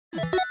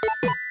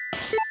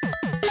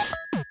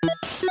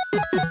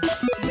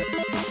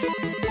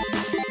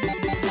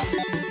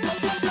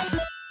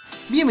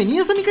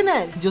Bienvenidos a mi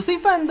canal, yo soy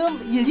Fandom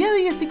y el día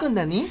de hoy estoy con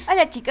Dani.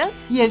 Hola chicas.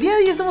 Y el día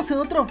de hoy estamos en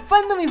otro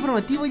Fandom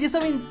informativo, ya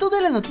saben,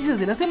 todas las noticias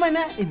de la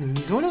semana en el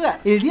mismo lugar.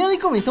 El día de hoy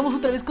comenzamos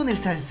otra vez con el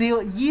salseo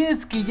y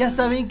es que ya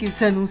saben que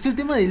se anunció el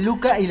tema de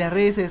LUKA y las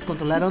redes se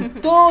descontrolaron.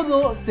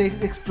 Todo se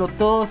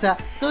explotó, o sea,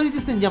 todo ahorita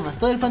está en llamas,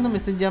 todo el fandom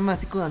está en llamas,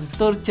 así con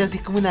antorchas y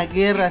como una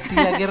guerra, así,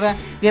 la guerra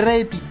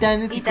de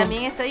titanes. Y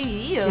también está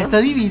dividido.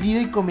 Está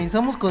dividido y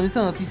comenzamos con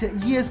esta noticia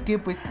y es que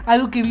pues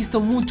algo que he visto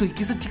mucho y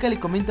que esa chica le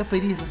comenta a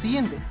Feri es lo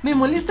siguiente: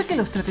 me molesta que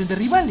los traten de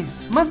rivales,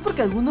 más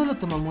porque algunos lo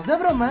tomamos de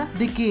broma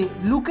de que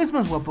LUKA es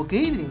más guapo que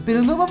ADRIEN,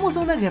 pero no vamos a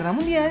una guerra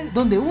mundial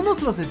donde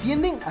unos los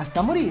defienden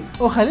hasta morir.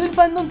 Ojalá el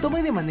fandom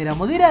tome de manera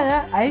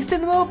moderada a este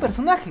nuevo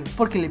personaje,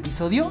 porque el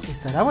episodio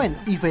estará bueno.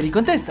 Y Feri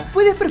contesta: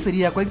 puedes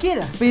preferir a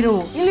cualquiera,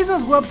 pero él es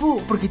más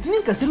guapo porque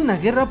tienen que hacer una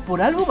guerra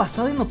por algo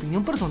basado en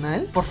opinión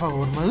personal. Por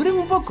favor, maduren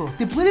un poco.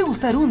 Te puede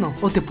gustar uno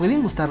o te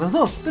pueden gustar los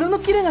dos, pero no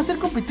quieren hacer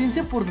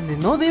competencia por donde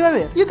no debe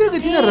haber. Yo creo que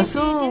tiene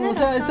razón, tiene o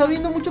sea, razón. está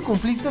habiendo mucho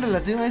conflicto en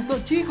relación a esto.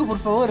 Chicos, por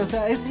favor, o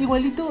sea, es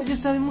igualito, ya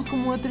sabemos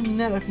cómo va a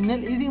terminar. Al final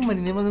ADRIEN y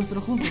Marinette van a estar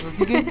juntos,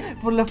 así que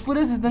por las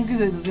puras están que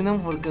se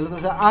ilusionan porque, o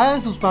sea,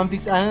 hagan sus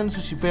fanfics, hagan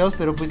sus shipeos,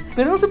 pero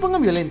no se pongan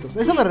violentos.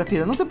 Eso me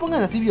refiero, no se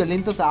pongan así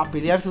violentos a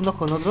pelearse unos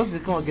con otros, es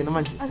como que no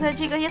manches. O sea,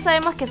 chicos, ya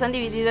sabemos que se han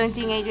dividido en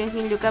Team ADRIEN y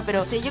Team LUKA,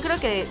 pero yo creo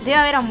que debe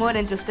haber amor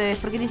entre ustedes,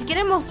 porque ni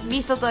siquiera hemos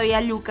visto todavía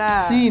a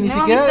LUKA. Sí, ni no hemos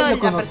siquiera visto lo la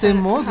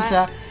conocemos, persona. o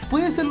sea,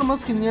 puede ser lo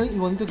más genial y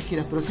bonito que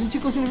quieras, pero si un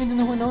chico simplemente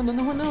no es buena onda,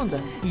 no es buena onda.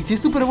 Y si es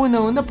súper buena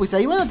onda, pues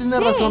ahí van a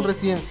tener razón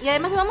recién. Y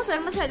además lo vamos a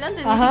ver más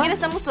adelante. Ajá. Ni siquiera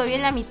estamos todavía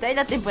en la mitad de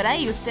la temporada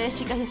y ustedes,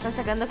 chicas, ya están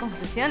sacando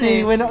conclusiones.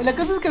 Sí, bueno, la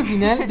cosa es que al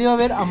final debe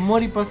haber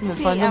amor y paz en el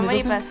Sí, fandom. amor y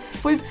Entonces, paz.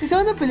 pues si se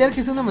van a pelear, que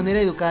sea de una manera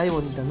educada y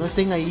bonita. No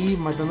estén ahí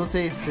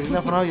matándose de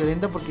una forma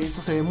violenta, porque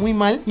eso se ve muy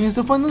mal. Y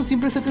nuestro fandom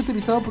siempre se ha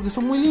caracterizado porque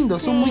son muy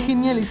lindos, son Sí. muy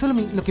geniales. Eso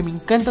es lo que me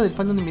encanta del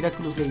fandom de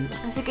Miraculous Ladybug.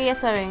 Así que ya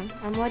saben,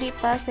 amor y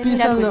paz en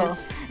Piénsalo. Miraculous.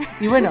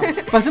 Y bueno,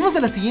 pasemos a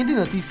la siguiente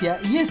noticia.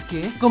 Y es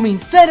que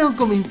comenzaron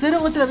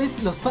otra vez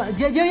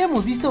ya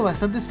habíamos visto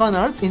bastantes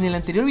fanarts en el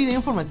anterior video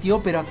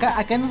informativo, pero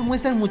acá nos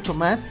muestran mucho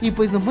más. Y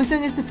pues nos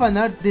muestran este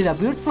fanart de The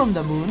Bird from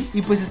the Moon.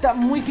 Y pues está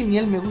muy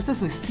genial, me gusta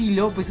su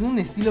estilo. Pues es un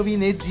estilo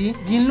bien edgy,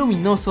 bien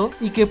luminoso,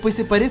 y que pues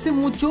se parece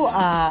mucho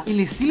a el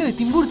estilo de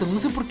Tim Burton. No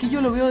sé por qué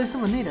yo lo veo de esta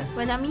manera.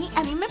 Bueno, a mí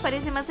me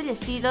parece más el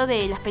estilo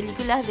de las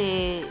películas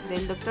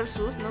del Dr.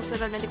 Seuss, no sé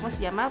realmente cómo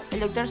se llama, el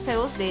Dr.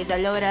 Seuss de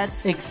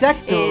Daloras.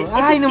 Exacto.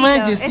 Ay, no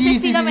manches, ese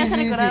estilo me hace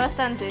recordar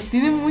bastante.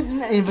 Tiene muy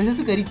en base a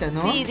su carita,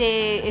 ¿no? Sí,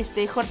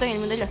 de Horton en el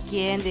mundo de los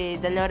quién, de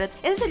Daloras.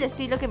 Ese es el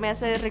estilo que me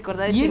hace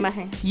recordar esta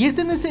imagen. Y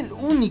este no es el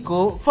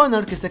único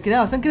fanart que se ha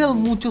creado, se han creado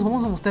muchos.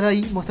 Vamos a mostrar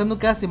ahí, mostrando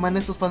cada semana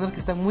estos fanart que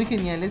están muy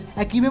geniales.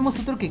 Aquí vemos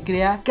otro que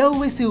crea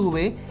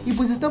KVSV y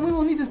pues está muy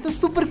bonito, está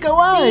súper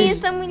kawaii. Sí,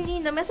 está muy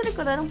lindo, me hace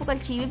recordar un poco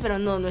al chibi, pero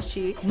no es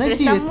chibi. No pero es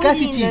chibi, es muy casi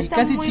lindo, chibi, está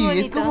casi muy chibi. Es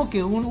bonito. como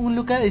que un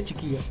LUKA de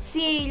chiquilla.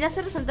 Sí, le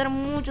hace resaltar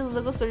mucho sus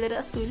ojos color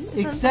azul.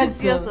 Exacto.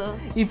 Precioso.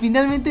 Y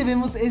finalmente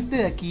vemos este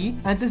de aquí,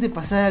 antes de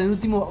pasar al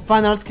último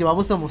fanart que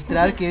vamos a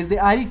mostrar, que es de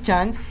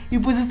Ari-chan. Y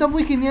pues está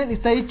muy genial,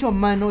 está hecho a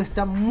mano,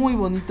 está muy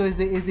bonito. Es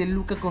de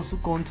LUKA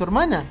con su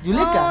hermana,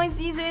 Yuleka. Ay,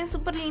 sí, se ven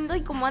súper lindos.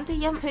 Y como antes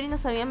ya Feri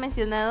nos había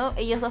mencionado,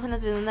 ellos dos van a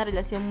tener una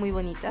relación muy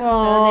bonita.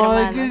 O sea, de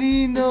hermanos. Qué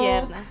lindo. Y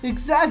tierna.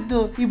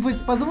 Exacto. Y pues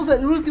pasamos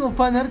al último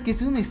fanart, que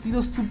es un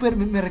estilo súper,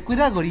 me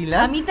recuerda a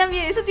Gorilas. A mí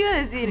también, eso te iba a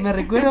decir. Me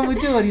recuerda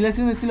mucho a Gorilas, es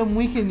un estilo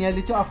muy genial.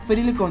 De hecho, a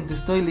Feri le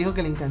contestó y le dijo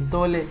que le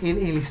encantó el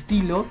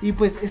estilo. Y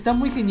pues está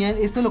muy genial.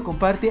 Esto lo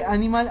comparte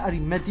Animal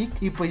Arithmetic.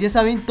 Y pues ya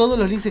saben, todos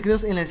los links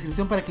secretos en la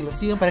descripción para que los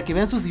sigan, para que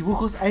vean sus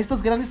dibujos a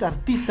estos grandes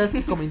artistas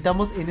que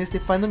comentamos en este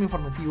fandom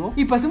informativo.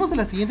 Y pasemos a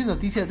la siguiente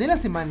noticia de la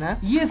semana.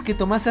 Y es que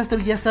Tomás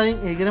Astruc, ya saben,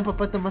 el gran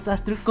papá Tomás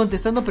Astruc,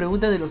 contestando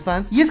preguntas de los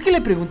fans. Y es que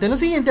le preguntan lo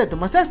siguiente a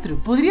Tomás Astruc: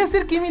 ¿podría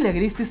ser que Emily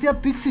Agreste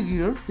sea Pixie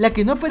Girl, la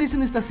que no aparece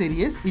en estas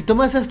series? Y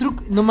Tomás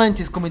Astruc, no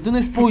manches, comentó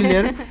un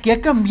spoiler que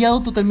ha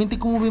cambiado totalmente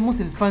cómo vemos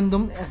el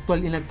fandom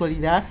en la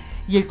actualidad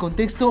y el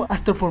contexto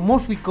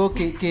astropomórfico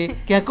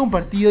que ha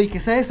compartido y que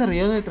se ha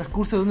desarrollado en el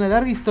transcurso de una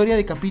larga historia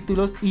de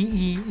capítulos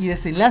y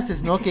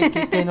desenlaces, ¿no?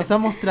 Que nos ha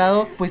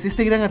mostrado pues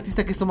este gran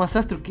artista que es Tomás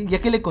Astruc, ya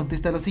que le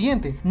contesta lo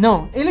siguiente: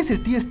 no, él es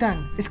el tío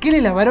Stan, es que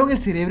le lavaron el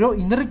cerebro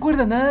y no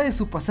recuerda nada de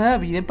su pasada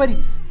vida en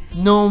París.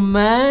 No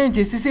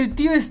manches, es el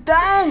tío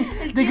Stan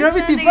de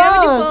Gravity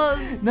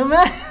Falls. No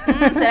manches.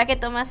 ¿Será que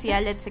Thomas y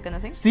Alex se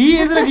conocen? Sí,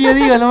 eso es lo que yo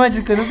digo, no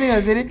manches, conocen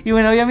la serie. Y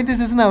bueno, obviamente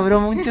esto es una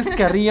broma, un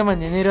chascarrillo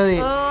mañanero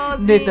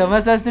de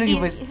Tomás Astruc. Y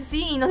pues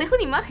sí, y nos deja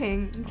una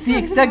imagen. sí,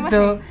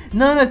 exacto.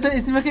 No, esta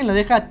imagen lo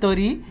deja a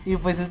Tori. Y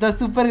pues está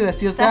súper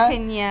graciosa. Está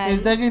genial.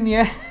 Está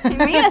genial. Y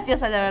muy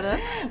graciosa, la verdad.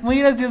 Muy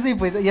graciosa. Y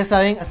pues ya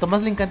saben, a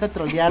Tomás le encanta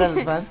trolear a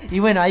los fans. Y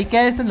bueno, ahí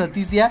queda esta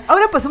noticia.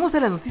 Ahora pasamos a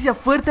la noticia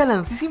fuerte, a la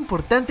noticia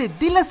importante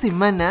de la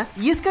semana.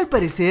 Y es que al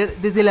parecer,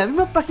 desde la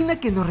misma página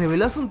que nos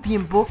reveló hace un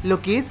tiempo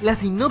lo que es la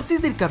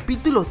sinopsis del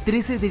capítulo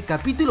 13 del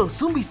capítulo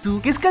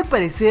ZOMBIZOU, que es que al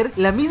parecer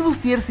la Miss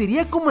Bustier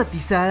sería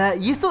comatizada.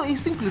 Y esto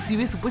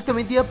inclusive supuestamente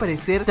supuestamente iba a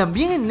aparecer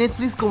también en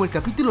Netflix como el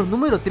capítulo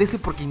número 13,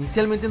 porque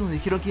inicialmente nos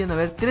dijeron que iban a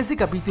haber 13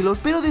 capítulos,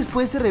 pero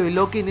después se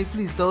reveló que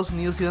Netflix Estados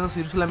Unidos iban a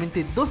subir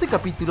solamente 12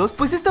 capítulos.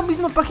 Pues esta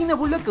misma página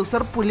vuelve a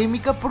causar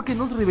polémica porque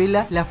nos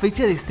revela la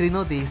fecha de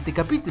estreno de este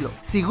capítulo.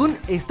 Según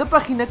esta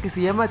página, que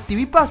se llama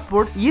TV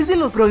Passport y es de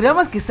los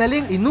programas que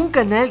salen en un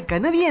canal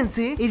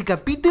canadiense, el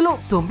capítulo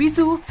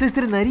ZOMBIZOU se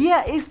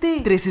estrenaría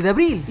este 13 de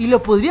abril y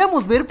lo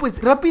podríamos ver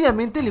pues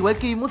rápidamente, al igual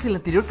que vimos el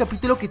anterior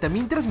capítulo que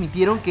también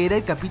transmitieron, que era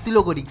el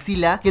capítulo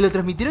Godzilla, que lo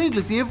transmitieron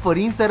inclusive por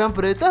Instagram,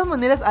 pero de todas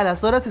maneras a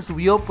las horas se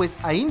subió pues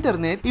a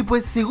internet y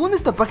pues según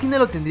esta página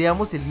lo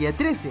tendríamos el día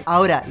 13.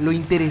 Ahora, lo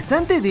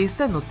interesante de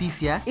esta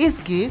noticia es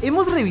que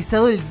hemos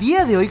revisado el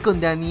día de hoy con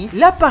Dani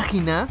la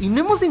página y no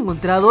hemos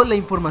encontrado la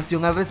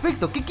información al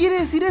respecto. ¿Qué quiere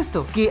decir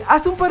esto? Que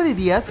hace un par de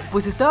días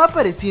pues estaba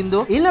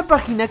apareciendo en la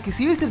página que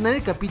se iba a estrenar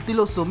el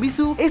capítulo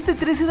ZOMBIZOU este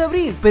 13 de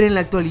abril, pero en la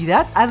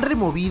actualidad han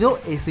removido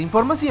esa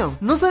información.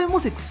 No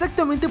sabemos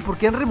exactamente por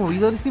qué han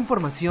removido esa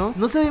información,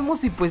 no sabemos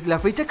si pues la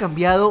fecha ha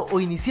cambiado o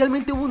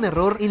inicialmente hubo un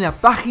error en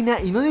la página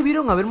y no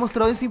debieron haber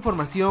mostrado esa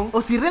información,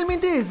 o si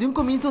realmente desde un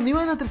comienzo no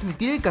iban a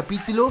transmitir el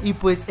capítulo y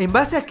pues en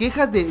base a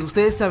quejas de,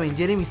 ustedes saben,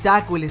 Jeremy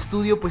Sack o el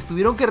estudio, pues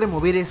tuvieron que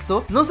remover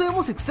esto. No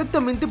sabemos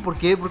exactamente por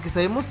qué, porque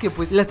sabemos que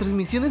pues las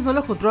transmisiones no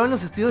las controlan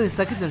los estudios de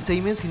Zack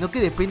Entertainment, sino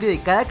que depende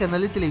de cada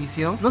canal de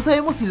televisión. No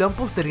sabemos si lo han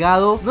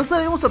postergado, no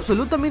sabemos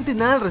absolutamente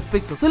nada al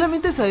respecto,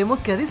 solamente sabemos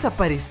que ha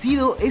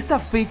desaparecido esta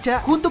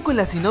fecha junto con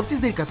la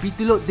sinopsis del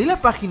capítulo de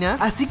la página,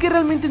 así que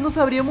realmente no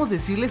sabríamos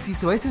decirles si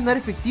se va a estrenar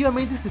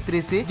efectivamente este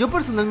 13. Yo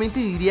personalmente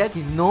diría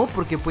que no,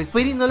 porque pues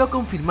Feri no lo ha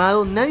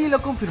confirmado, nadie lo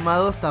ha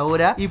confirmado hasta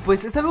ahora y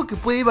pues es algo que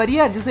puede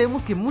variar. Ya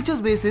sabemos que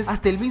muchas veces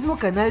hasta el mismo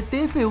canal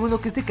TF1,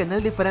 que es el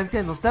canal de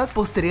Francia, nos ha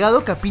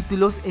postergado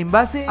capítulos en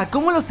base a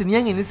cómo los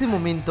tenían en ese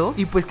momento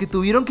y pues que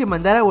tuvieron que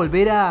mandar a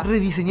volver a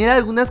rediseñar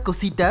algunas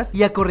cositas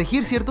y a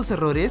corregir ciertos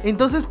errores.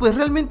 Entonces pues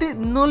realmente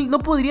no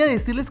podría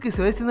decirles que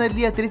se va a estrenar el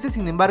día 13,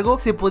 sin embargo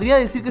se podría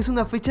decir que es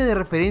una fecha de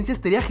referencia.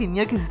 Estaría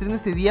genial que se estrene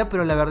este día,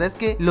 pero la verdad es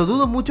que lo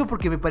dudo mucho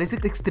porque me parece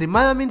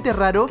extremadamente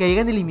raro que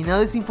hayan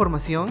eliminado esa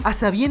información a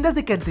sabiendas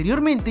de que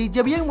anteriormente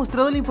ya habían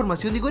mostrado la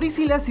información de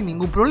Godzilla sin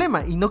ningún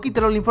problema y no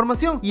quitaron la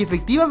información y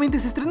efectivamente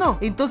se estrenó.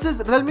 Entonces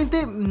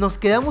realmente nos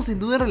quedamos en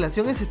duda en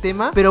relación a ese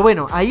tema, pero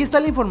bueno, ahí está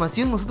la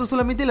información, nosotros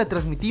solamente la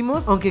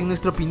transmitimos, aunque en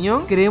nuestra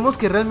opinión creemos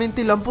que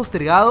realmente lo han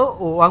postergado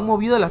o han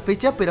movido la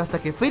fecha, pero hasta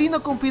que Feri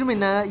no confirme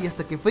nada y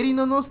hasta que Feri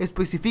no nos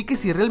especifique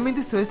si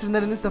realmente se va a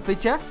estrenar en esta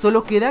fecha,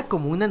 solo queda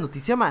como una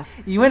noticia más.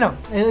 Y bueno,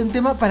 un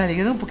tema para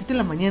alegrar un poquito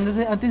la mañana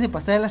antes de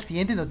pasar a la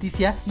siguiente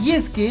noticia, y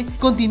es que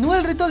continúa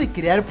el reto de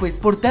crear pues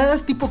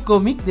portadas tipo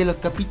cómic de los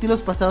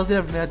capítulos pasados de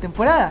la primera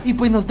temporada, y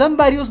pues nos dan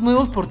varios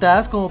nuevos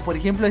portadas, como por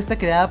ejemplo esta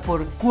creada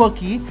por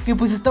Kuoki, que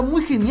pues está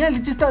muy genial. De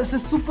hecho está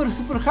súper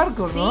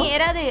hardcore, ¿no? Sí,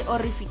 era de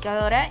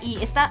horrificadora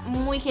y está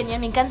muy genial.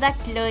 Me encanta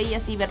Chloe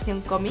así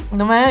versión cómic.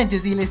 No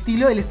manches, y el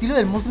estilo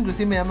del monstruo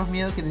inclusive me da más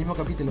miedo que en el mismo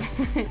capítulo.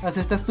 O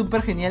sea, está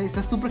súper genial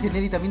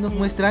y también nos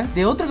muestran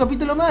de otro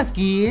capítulo más,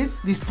 que es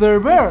Despair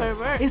Bird.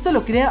 Esto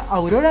lo crea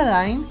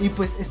Aurora Line y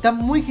pues está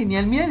muy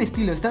genial. Mira el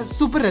estilo, está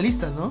súper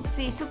realista, ¿no?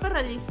 Sí, súper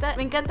realista.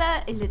 Me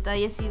encanta el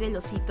detalle así del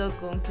osito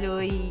con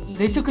Chloe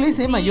de hecho Chloe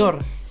se ve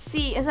mayor.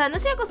 Sí, o sea, no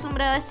estoy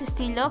acostumbrada a este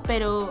estilo,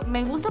 pero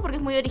me gusta porque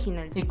es muy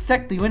original.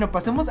 Exacto, y bueno,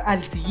 pasemos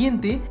al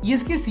siguiente. Y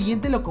es que el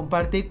siguiente lo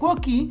comparte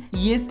Kuoki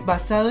y es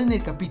basado en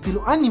el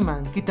capítulo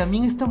Animan, que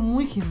también está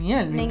muy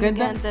genial. Me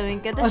encanta.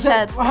 O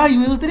sea, ay,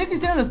 me gustaría que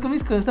hicieran los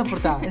cómics con esta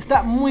portada.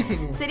 Está muy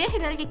genial. Sería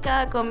genial que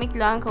cada cómic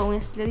lo hagan con un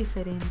estilo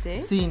diferente.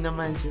 Sí, no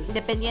manches.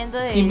 Dependiendo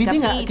de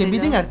que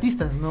inviten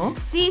artistas, ¿no?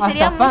 Sí, hasta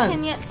sería fans. muy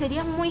genial.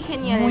 Sería muy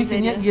genial. Muy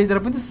genial. Y de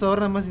repente se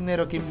ahorra más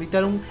dinero que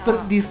invitar a un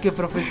disque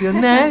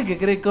profesional que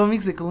cree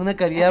cómics con una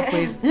calidad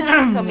pues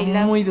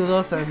muy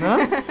dudosa, ¿no?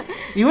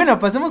 Y bueno,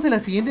 pasemos a la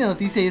siguiente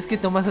noticia, y es que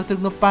Thomas Astruc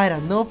no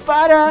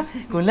para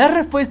con las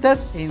respuestas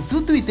en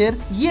su Twitter,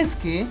 y es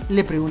que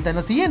le preguntan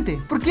lo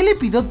siguiente: ¿por qué el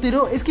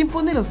Lepidóptero es quien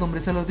pone los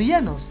nombres a los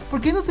villanos?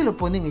 ¿Por qué no se lo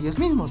ponen ellos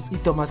mismos? Y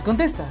Thomas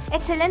contesta: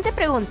 excelente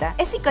pregunta,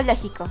 es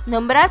psicológico.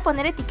 Nombrar,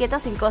 poner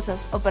etiquetas en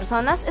cosas o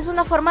personas es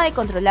una forma de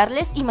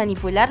controlarles y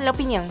manipular la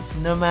opinión.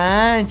 No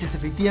manches,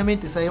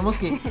 efectivamente, sabemos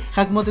que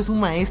Hackmot es un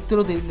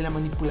maestro de la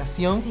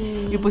manipulación,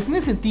 sí. Y pues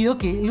tiene sentido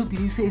que él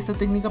utilice esta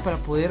técnica para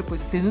poder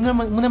pues tener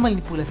una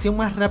manipulación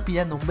más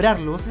rápida,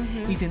 nombrarlos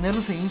y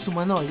tenerlos ahí en su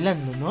mano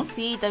bailando, ¿no?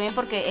 Sí, también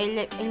porque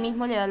él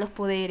mismo le da los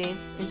poderes,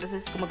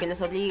 entonces como que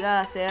los obliga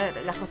a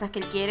hacer las cosas que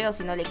él quiere, o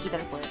si no le quita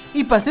el poder.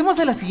 Y pasemos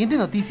a la siguiente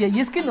noticia, y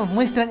es que nos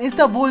muestran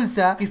esta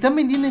bolsa que están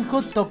vendiendo en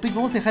Hot Topic.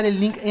 Vamos a dejar el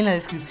link en la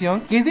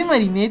descripción, que es de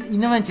Marinette, y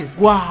no manches,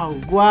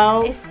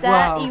 wow,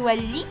 está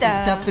igualita,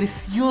 está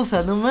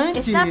preciosa, no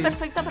manches, está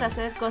perfecta para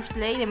hacer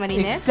cosplay de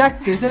Marinette.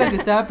 Exacto, esa era la que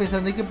estaba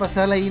pensando, hay que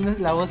pasarle ahí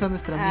la voz a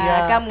nuestra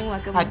amiga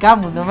a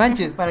Camu, no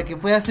manches, para que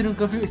pueda hacer un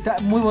cosplay. está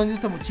muy bonita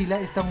esta mochila,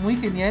 está muy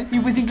genial. Y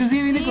pues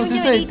inclusive viene con un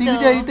cesta de Tiki,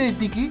 llaverito de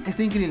Tiki.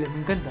 Está increíble,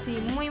 me encanta. Sí,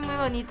 muy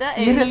bonita.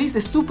 Y es realista,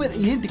 es súper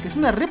idéntica, es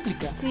una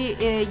réplica. Sí,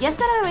 ¿ya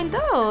está a la venta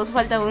o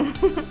falta aún?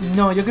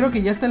 No, yo creo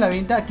que ya está a la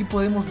venta. Aquí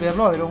podemos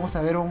verlo. A ver, vamos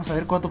a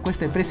ver cuánto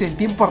cuesta el precio en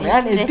tiempo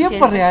real. En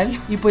tiempo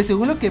real. Y pues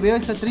según lo que veo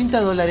está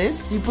 $30.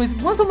 Y pues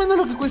más o menos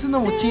lo que cuesta una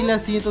mochila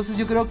así. Entonces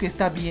yo creo que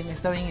está bien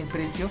el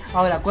precio.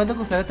 Ahora, ¿cuánto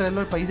costará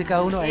traerlo al país de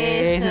cada uno?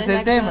 Ese es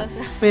el tema.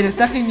 Pero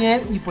está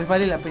genial y pues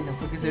vale la pena,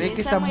 porque se ve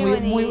que está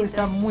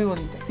muy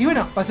bonita. Y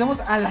bueno, pasemos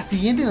a la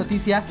siguiente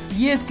noticia.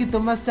 Y es que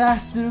Tomás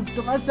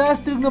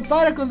Astruc no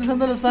para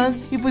contestando a los fans.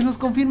 Y pues nos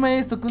confirma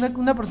esto, que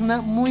una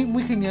persona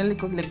muy genial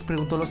le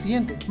preguntó lo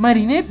siguiente: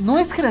 Marinette no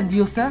es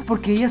grandiosa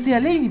porque ella sea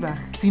Ladybug,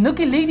 sino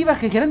que Ladybug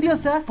es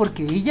grandiosa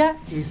porque ella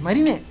es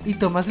Marinette. Y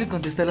Tomás le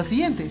contesta lo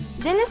siguiente: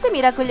 denle a este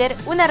Miraculer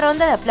una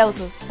ronda de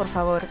aplausos, por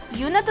favor,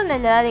 y una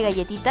tonelada de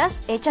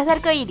galletitas hechas de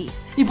arcoiris.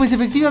 Y pues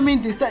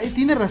efectivamente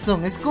tiene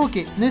razón. Es como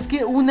que no es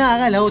que una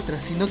haga la otra,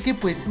 sino que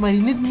pues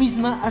Marinette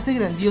misma hace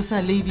grandiosa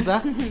a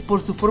Ladybug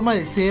por su forma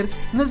de ser.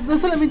 No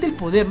solamente el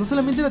poder, no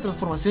solamente la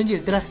transformación y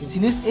el traje,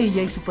 sino es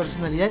ella y su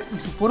personalidad y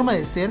su forma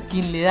de ser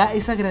quien le da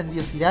esa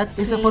grandiosidad,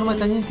 esa forma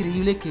tan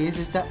increíble que es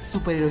esta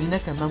superheroína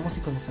que amamos y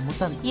conocemos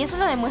tanto. Y eso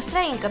lo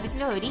demuestra en el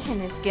capítulo de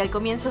Orígenes, que al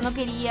comienzo no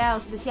quería,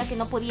 o decía que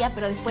no podía,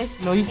 pero después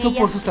lo hizo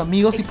por sus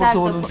amigos. Exacto, y por su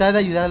voluntad de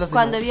ayudar a los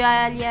demás. Cuando vio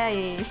a Alia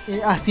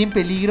así en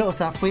peligro, o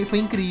sea, fue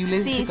increíble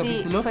ese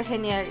capítulo. Sí, fue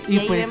genial. Y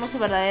ahí pues vemos su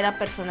verdadera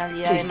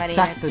personalidad de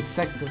Marinette.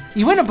 Exacto.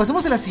 Y bueno,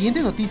 pasamos a la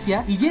siguiente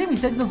noticia. Y Jeremy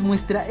Sack nos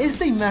muestra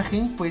esta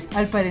imagen. Pues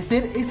al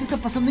parecer esto está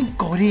pasando en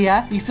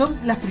Corea y son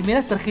las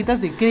primeras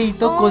tarjetas de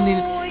crédito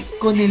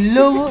con el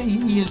logo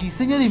y el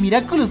diseño de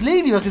Miraculous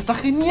Ladybug. Está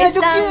genial.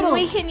 Están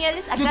muy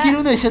geniales. Acá... Yo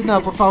quiero una de Shatna,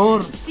 por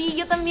favor. Sí,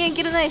 yo también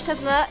quiero una de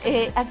Shatna.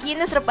 Aquí en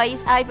nuestro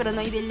país hay, pero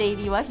no hay de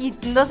Ladybug. Y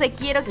no sé,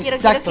 quiero que las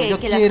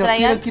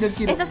traigan.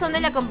 Quiero. Estas son de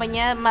la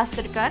compañía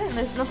Mastercard.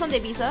 No son de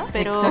Visa,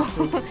 pero...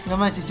 Exacto. No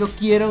manches, yo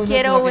quiero una.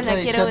 Quiero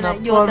una.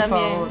 Yo por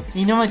también. Favor.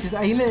 Y no manches,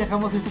 ahí le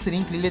dejamos esto, sería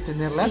increíble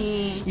tenerla.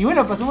 Sí. Y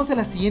bueno, pasamos a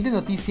la siguiente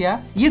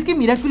noticia. Y es que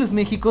Miraculous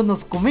México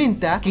nos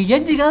comenta que ya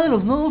han llegado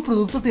los nuevos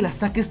productos de la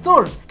Sack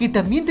Store, que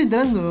también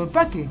tendrán nuevo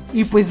empaque.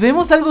 Y pues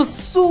vemos algo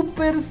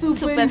súper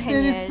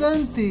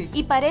interesante. Genial.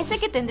 Y parece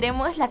que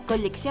tendremos la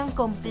colección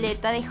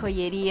completa de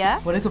joyería.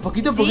 Por eso,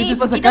 poquito a poquito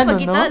está sacando,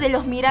 ¿no? De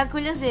los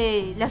Miraculous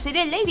de la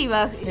serie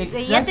Ladybug.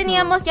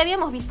 Ya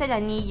habíamos visto el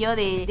anillo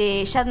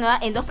de Shatna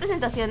en 2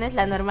 presentaciones,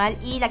 la normal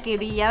y la que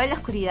brillaba en la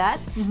oscuridad.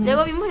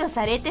 Luego vimos los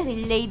aretes de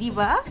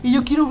Ladybug. Y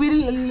yo quiero ver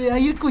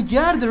ahí el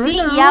collar de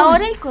Rena Rouge. Y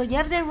ahora el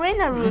collar de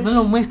Rena Rouge. No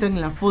lo muestran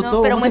en la foto,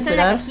 no, pero muestran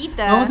la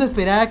cajita. Vamos a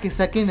esperar a que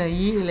saquen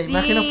ahí la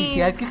imagen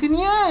oficial. ¡Qué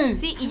genial!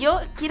 Sí, y yo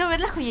quiero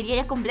ver la joyería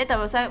ya completa.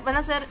 O sea, van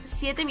a ser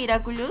 7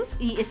 Miraculous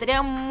y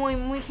estarían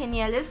muy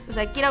geniales. O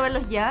sea, quiero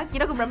verlos ya.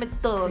 Quiero comprarme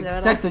todos, la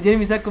verdad. Exacto,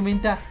 Jeremy Sack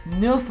comenta: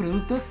 nuevos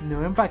productos,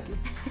 nuevo empaque.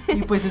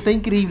 Y pues está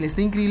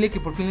increíble que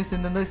por fin le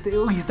estén dando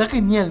Uy, está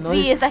genial, ¿no?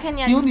 Sí, está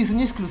genial. Tiene un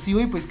diseño exclusivo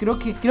y pues creo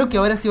que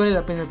ahora sí vale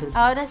la pena el precio.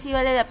 Ahora sí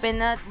vale la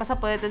pena, vas a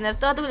poder tener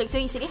toda tu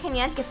colección y sería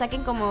genial que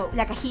saquen como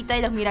la cajita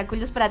de los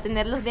Miraculous para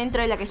tenerlos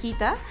dentro de la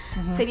cajita.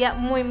 Sería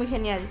muy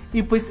genial.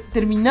 Y pues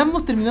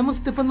terminamos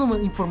este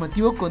fandom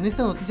informativo con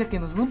esta noticia que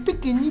nos da un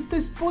pequeñito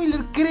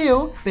spoiler,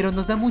 creo, pero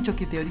nos da mucho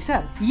que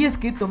teorizar. Y es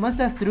que Tomás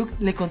Astruc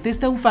le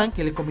contesta a un fan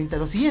que le comenta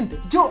lo siguiente: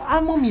 yo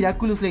amo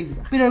Miraculous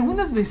Ladybug, pero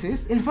algunas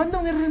veces el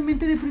fandom es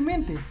realmente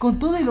deprimente, con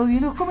todo el odio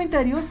en los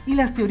comentarios y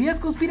las teorías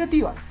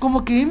conspirativas,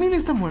 como que Emily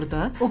está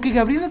muerta, o que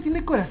Gabriel no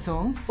tiene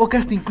corazón, o que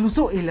hasta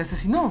incluso él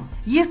asesinó.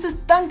 Y esto es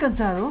tan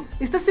cansado.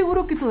 ¿Estás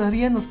seguro que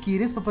todavía nos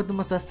quieres, papá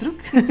Tomás Astruc?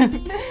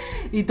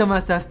 Y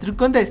Tomás Astruc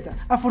contesta: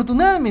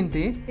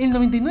 afortunadamente, el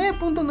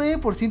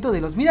 99.9%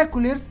 de los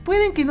Miraculers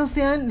pueden que no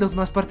sean los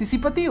más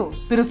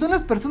participativos, pero son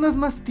las personas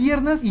más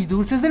tiernas y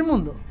dulces del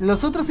mundo.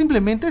 Los otros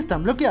simplemente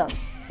están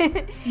bloqueados.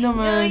 No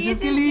manches,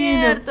 qué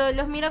lindo. Cierto.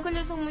 Los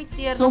Miraculers son muy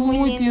tiernos. Son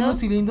muy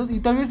tiernos y lindos. Y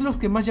tal vez los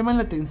que más llaman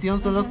la atención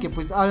son los que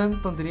pues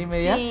hablan tontería y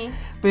media. Sí.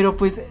 Pero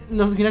pues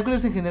los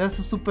Miraculers en general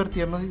son súper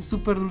tiernos y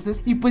súper dulces.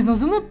 Y pues nos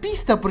da una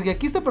pista, porque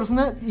aquí esta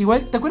persona,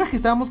 igual, ¿te acuerdas que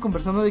estábamos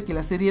conversando de que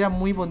la serie era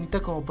muy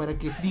bonita como para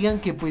que digan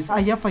que pues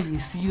haya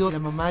fallecido la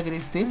mamá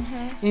Agreste?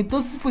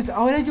 Entonces pues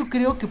ahora yo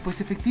creo que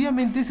pues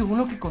efectivamente, según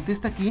lo que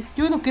contesta aquí,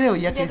 yo no creo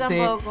ya que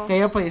que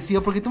haya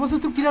fallecido, porque Tomás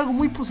Astruc quiere algo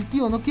muy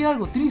positivo, no quiere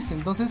algo triste.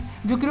 Entonces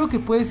yo creo que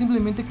puede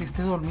simplemente que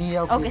esté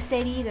dormida o que esté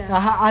herida.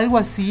 Ajá, algo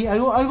así,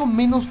 algo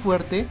menos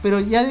fuerte. Pero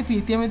ya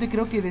definitivamente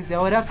creo que desde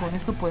ahora con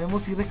esto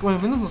podemos ir, o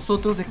al menos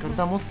nosotros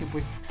descartamos que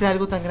pues sea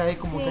algo tan grave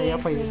como que haya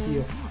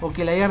fallecido, o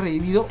que la haya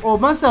revivido, o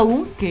más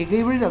aún que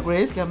Gabriel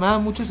Agreste, que amaba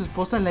mucho a su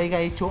esposa, le haya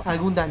hecho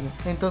algún daño.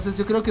 Entonces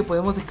yo creo que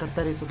podemos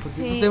descartar eso,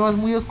 porque son temas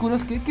muy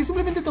oscuros que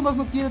simplemente Tomás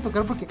no quiere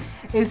tocar, porque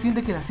él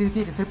siente que la serie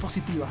tiene que ser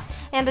positiva.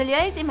 En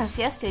realidad hay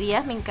demasiadas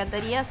teorías. Me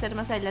encantaría hacer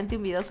más adelante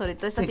un video sobre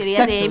toda esta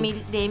teoría de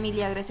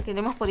Emilia Agreste, que no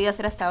hemos podido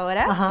hacer hasta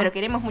ahora, pero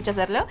queremos mucho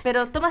hacerlo.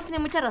 Pero Tomás tiene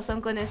mucha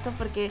razón con esto,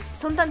 porque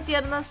son tan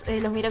tiernos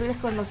los Miraculous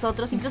con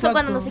nosotros. Incluso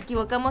cuando nos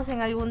equivocamos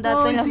en algún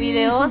dato en los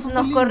videos,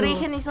 nos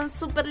corrigen y son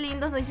súper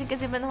lindos, nos dicen que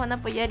siempre nos van a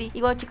apoyar. Y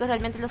igual, chicos,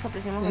 realmente los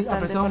apreciamos bastante.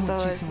 Apreciamos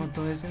muchísimo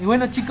todo eso. Y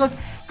bueno, chicos,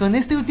 con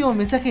este último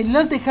mensaje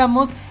los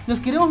dejamos.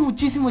 Los queremos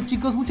muchísimo,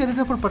 chicos. Muchas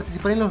gracias por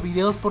participar en los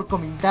videos, por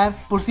comentar,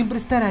 por siempre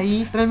estar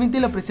ahí. Realmente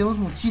lo apreciamos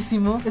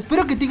muchísimo.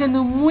 Espero que tengan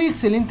un muy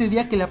excelente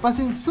día, que la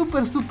pasen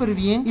súper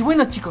bien. Y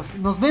bueno, chicos,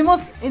 nos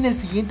vemos en el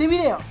siguiente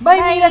video.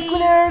 Bye,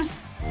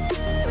 Miraculous.